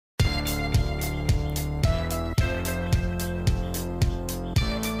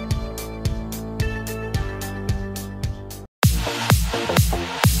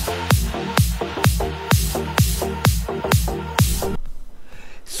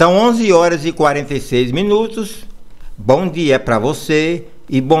São 11 horas e 46 minutos. Bom dia para você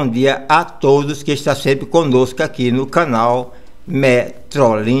e bom dia a todos que estão sempre conosco aqui no canal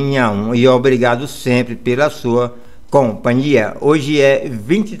Metrolinha 1. E obrigado sempre pela sua companhia. Hoje é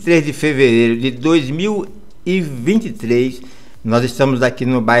 23 de fevereiro de 2023. Nós estamos aqui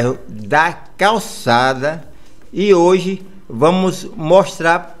no bairro da Calçada e hoje vamos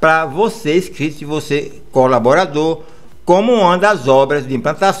mostrar para você, inscrito e você colaborador, como andam as obras de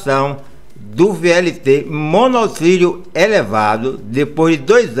implantação do VLT Monotrilho Elevado depois de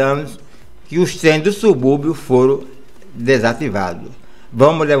 2 anos que os trens do subúrbio foram desativados.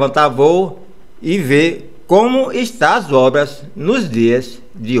 Vamos levantar voo e ver como estão as obras nos dias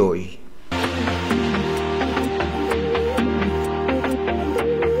de hoje.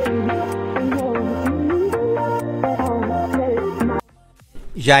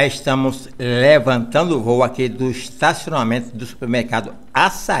 Já estamos levantando o voo aqui do estacionamento do supermercado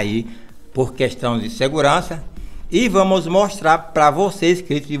Açaí por questão de segurança e vamos mostrar para você,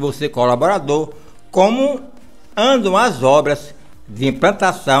 inscrito e você colaborador, como andam as obras de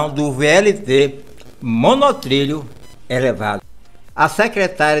implantação do VLT Monotrilho Elevado. A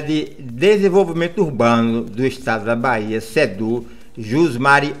secretária de Desenvolvimento Urbano do estado da Bahia, Sedur,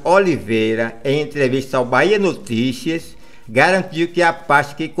 Jusmari Oliveira, em entrevista ao Bahia Notícias, garantiu que a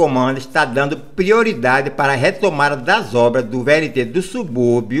parte que comanda está dando prioridade para a retomada das obras do VLT do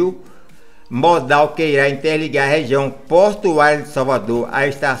Subúrbio, modal que irá interligar a região portuária de Salvador, a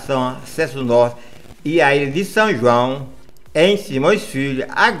Estação Acesso Norte e a Ilha de São João, em Simões Filho,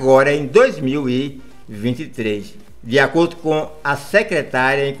 agora em 2023. De acordo com a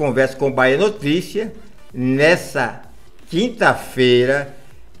secretária, em conversa com o Bahia Notícias, nessa quinta-feira,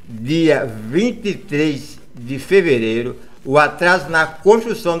 dia 23 de fevereiro, o atraso na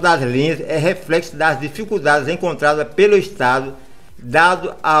construção das linhas é reflexo das dificuldades encontradas pelo Estado,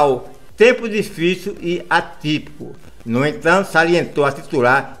 dado ao tempo difícil e atípico. No entanto, salientou a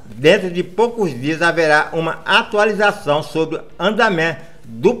titular, dentro de poucos dias haverá uma atualização sobre o andamento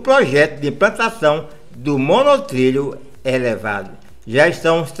do projeto de implantação do monotrilho elevado. Já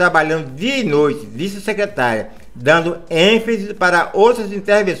estamos trabalhando dia e noite, disse a secretária, dando ênfase para outras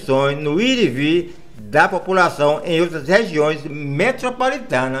intervenções no ir e vir da população em outras regiões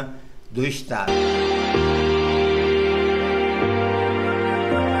metropolitanas do estado.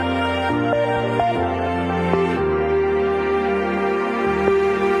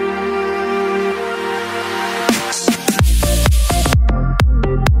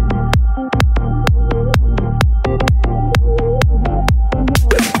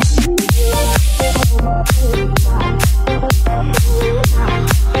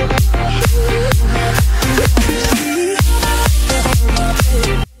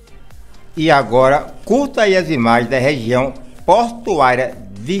 E agora, curta aí as imagens da região portuária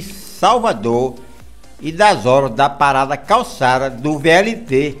de Salvador e das obras da parada calçada do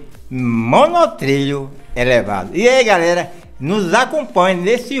VLT Monotrilho Elevado. E aí, galera, nos acompanhe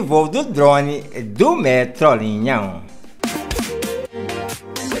nesse voo do drone do Metrolinha 1.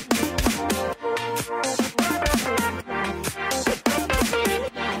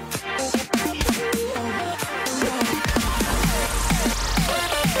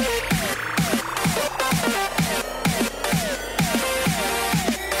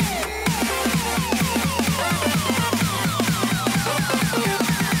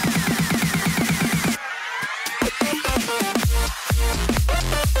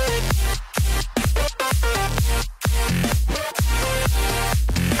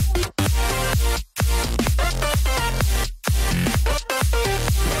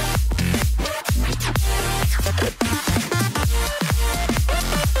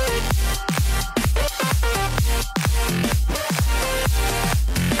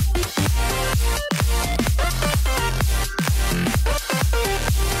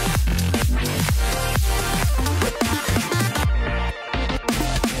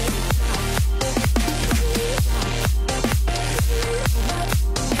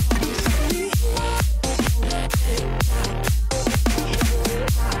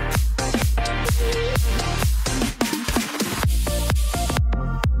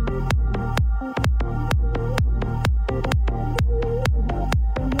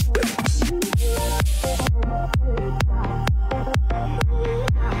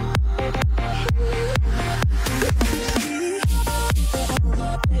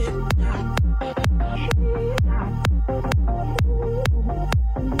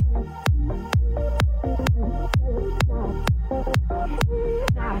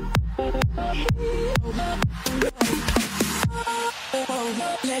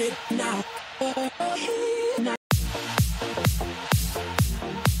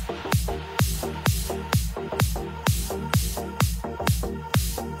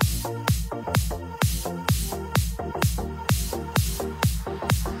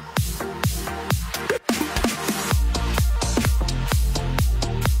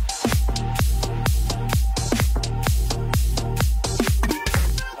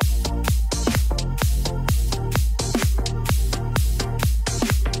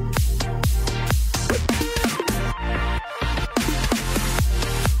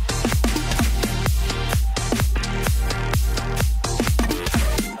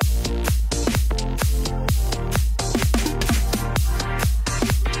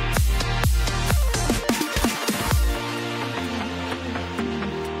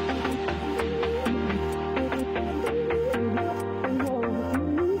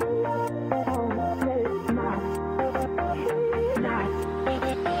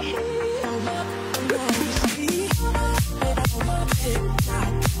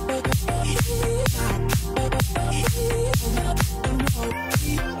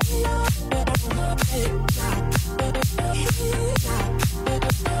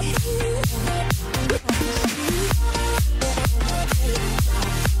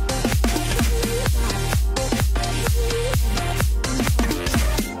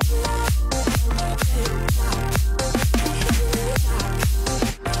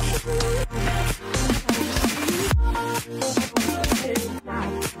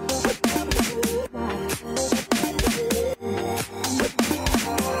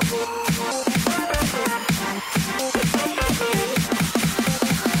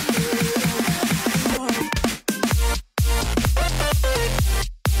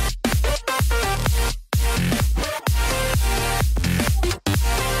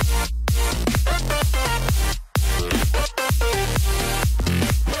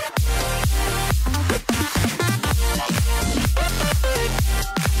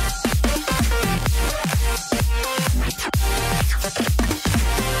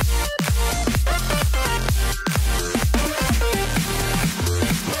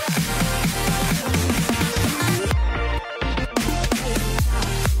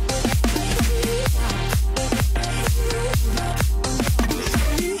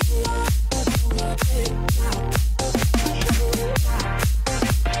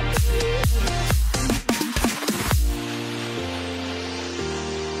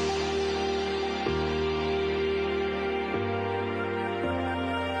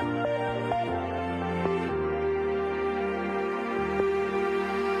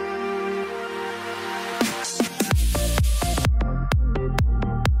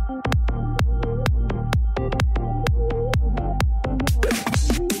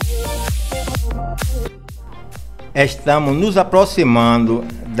 estamos nos aproximando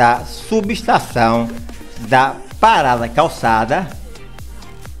da subestação da Parada Calçada.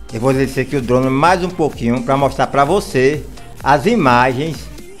 Eu vou descer aqui o drone mais um pouquinho para mostrar para você as imagens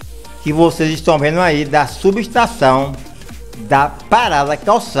que vocês estão vendo aí da subestação da Parada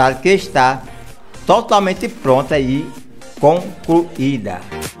Calçada, que está totalmente pronta e concluída.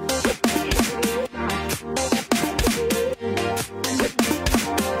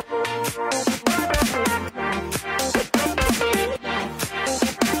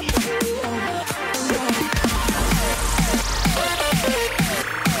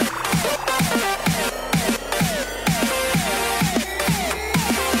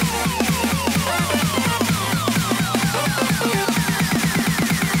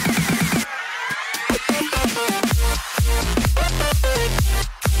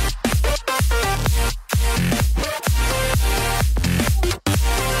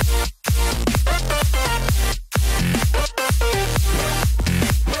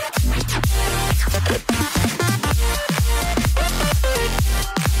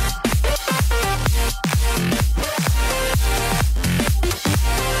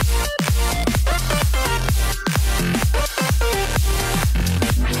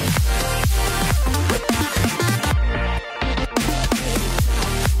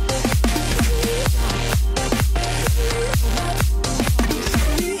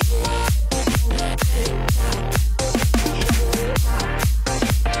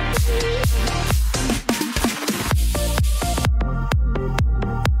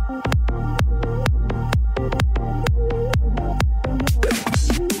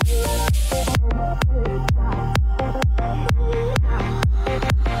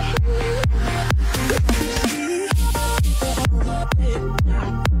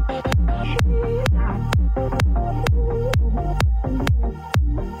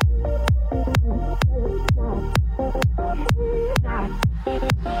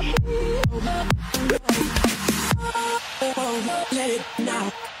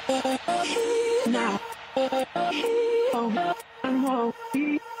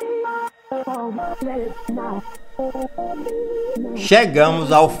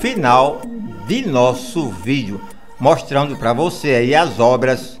 Chegamos ao final de nosso vídeo, mostrando para você aí as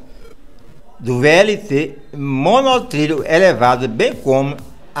obras do VLT Monotrilho Elevado, bem como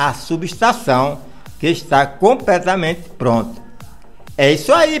a subestação, que está completamente pronta. É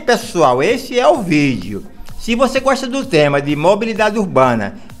isso aí, pessoal, esse é o vídeo. Se você gosta do tema de mobilidade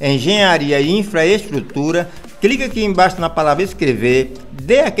urbana, engenharia e infraestrutura, clique aqui embaixo na palavra inscrever,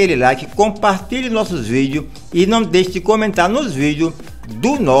 dê aquele like, compartilhe nossos vídeos e não deixe de comentar nos vídeos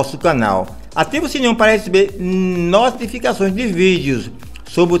do nosso canal. Ative o sininho para receber notificações de vídeos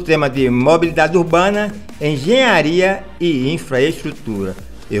sobre o tema de mobilidade urbana, engenharia e infraestrutura.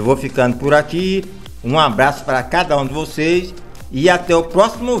 Eu vou ficando por aqui, um abraço para cada um de vocês e até o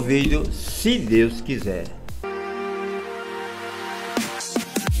próximo vídeo, se Deus quiser.